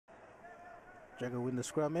Jagger win the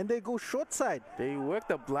scrum, and they go short side. They work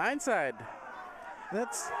the blind side.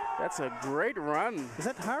 That's a great run. Is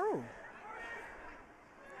that Haru?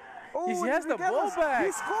 Oh, he has the ball back.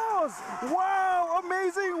 He scores! Wow,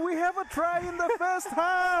 amazing! We have a try in the first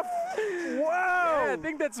half. Wow! Yeah, I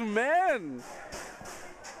think that's man.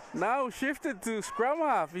 Now shifted to scrum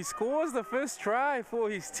half. He scores the first try for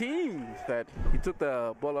his team. That he took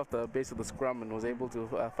the ball off the base of the scrum and was able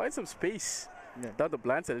to find some space down the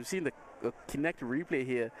blind side. We've seen the Connect replay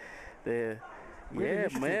here.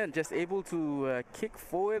 Man, just able to kick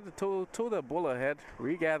forward, tow the ball ahead,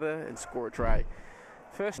 regather, and score a try.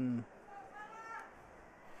 First,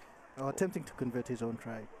 attempting to convert his own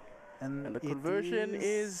try, and the conversion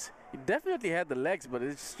is he definitely had the legs, but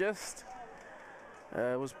it's just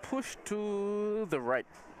was pushed to the right.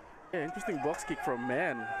 Yeah, interesting box kick from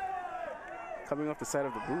Man, coming off the side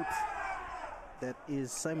of the boot. That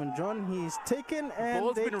is Simon John. He's taken and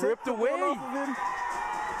ball's been ripped away. Off of him.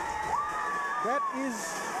 That is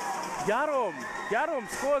Yarom. Yarom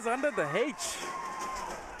scores under the H.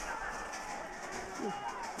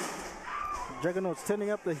 Juggernauts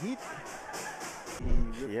turning up the heat.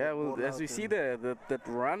 Yeah, well, as we see that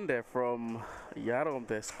run there from Yarom,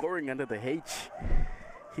 they're scoring under the H.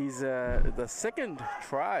 He's the second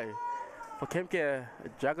try for Kemke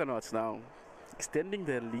Juggernauts now, extending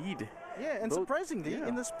their lead. Yeah, and surprisingly,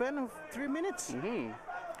 in the span of 3 minutes.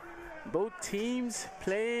 Both teams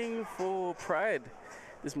playing for pride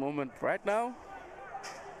this moment. Right now,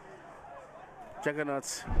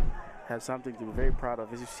 Juggernauts have something to be very proud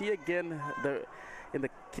of. As you see again in the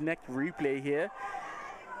Connect replay here,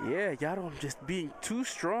 yeah, Yarom just being too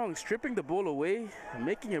strong, stripping the ball away,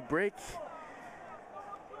 making a break.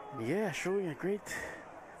 Yeah, showing a great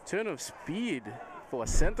turn of speed for a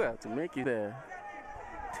center to make it there.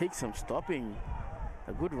 Take some stopping.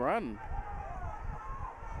 A good run.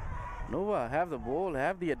 Nova have the ball,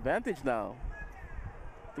 have the advantage now.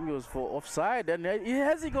 I think it was for offside, and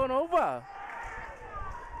has he gone over?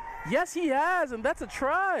 Yes, he has, and that's a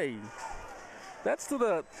try. That's to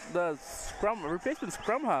the scrum replacement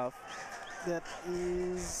scrum half. That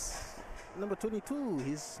is number 22.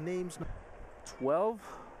 His name's 12.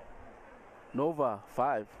 Nova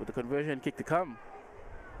 5 with the conversion kick to come.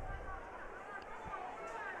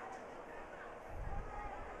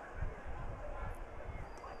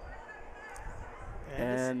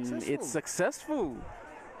 And it's successful.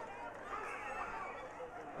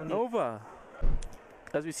 Nova.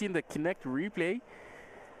 As we see in the Connect replay,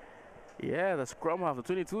 yeah, the scrum half, the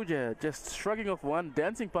 22 just shrugging off one,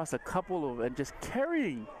 dancing past a couple of, and just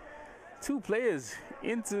carrying 2 players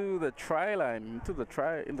into the try line,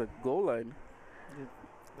 in the goal line.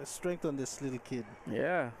 The strength on this little kid.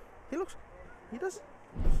 Yeah.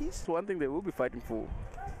 He's one thing they will be fighting for.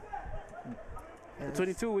 The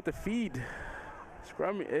 22 with the feed.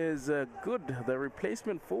 Scrum is good. The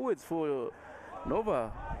replacement forwards for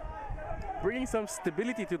Nova, bringing some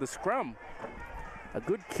stability to the scrum. A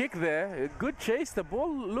good kick there, a good chase. The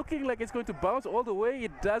ball looking like it's going to bounce all the way.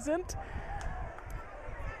 It doesn't.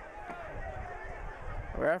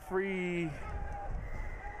 Referee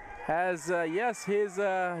has, yes, his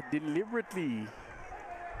deliberately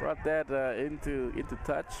brought that into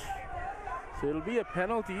touch. So it'll be a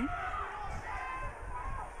penalty.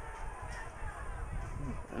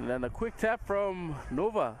 And then a quick tap from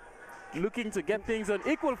Nova, looking to get things on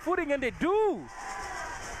equal footing, and they do.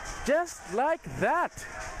 Just like that.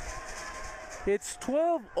 It's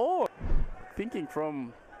 12-all. Thinking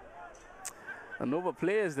from the Nova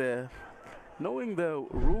players there, knowing the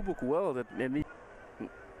rulebook well, that they need.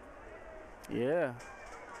 Yeah.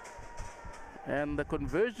 And the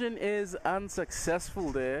conversion is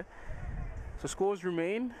unsuccessful there. So scores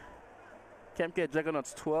remain. Kemke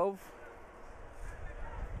Juggernauts 12.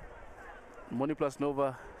 Moni plus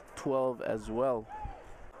Nova 12 as well.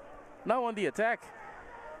 Now on the attack,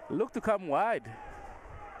 look to come wide,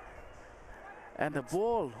 and the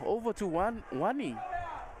ball over to Wani.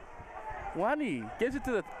 Wani gives it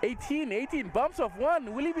to the 18 bumps off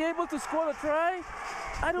one. Will he be able to score the try?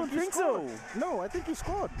 I don't think so. No, I think he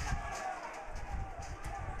scored.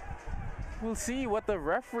 We'll see what the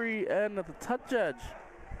referee and the touch judge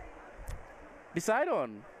decide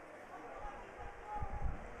on.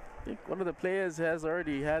 I think one of the players has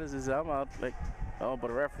already had his arm out, but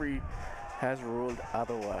the referee has ruled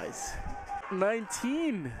otherwise.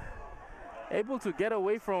 19, able to get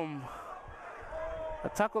away from a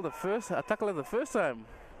tackle the first time.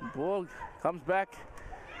 Ball comes back.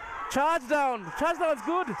 Charge down. Chargedown's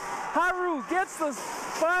good. Haru gets the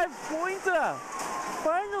 5-pointer.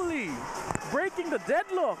 Finally breaking the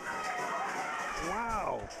deadlock.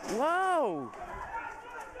 Wow. Wow.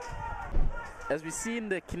 as we see in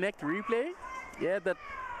the Kinect replay, yeah, that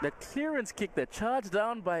clearance kick, that charge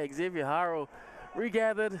down by Xavier Haro,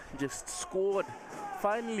 regathered, just scored,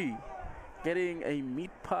 finally getting a meat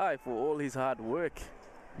pie for all his hard work.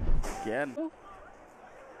 Again,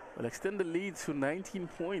 will extend the lead to 19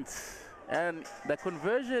 points, and the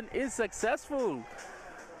conversion is successful.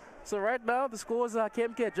 So right now the scores are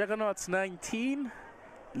KMK Juggernauts 19,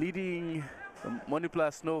 leading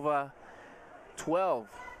Moniplas Nova 12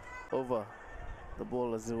 over the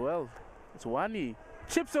ball as well. It's Wani.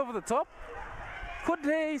 Chips over the top. Could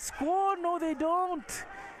they score? No, they don't.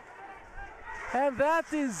 And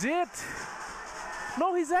that is it.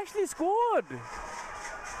 No, he's actually scored.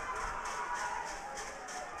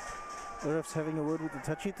 The ref's having a word with the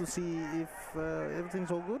touchy to see if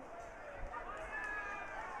everything's all good.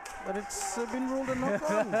 But it's been ruled a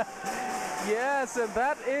knock-on. Yes, and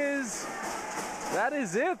that is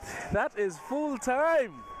it. That is full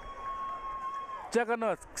time.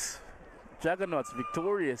 Juggernauts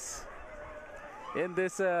victorious in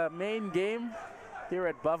this main game here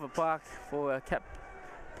at Buffer Park for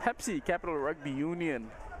Pepsi Capital Rugby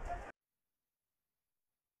Union.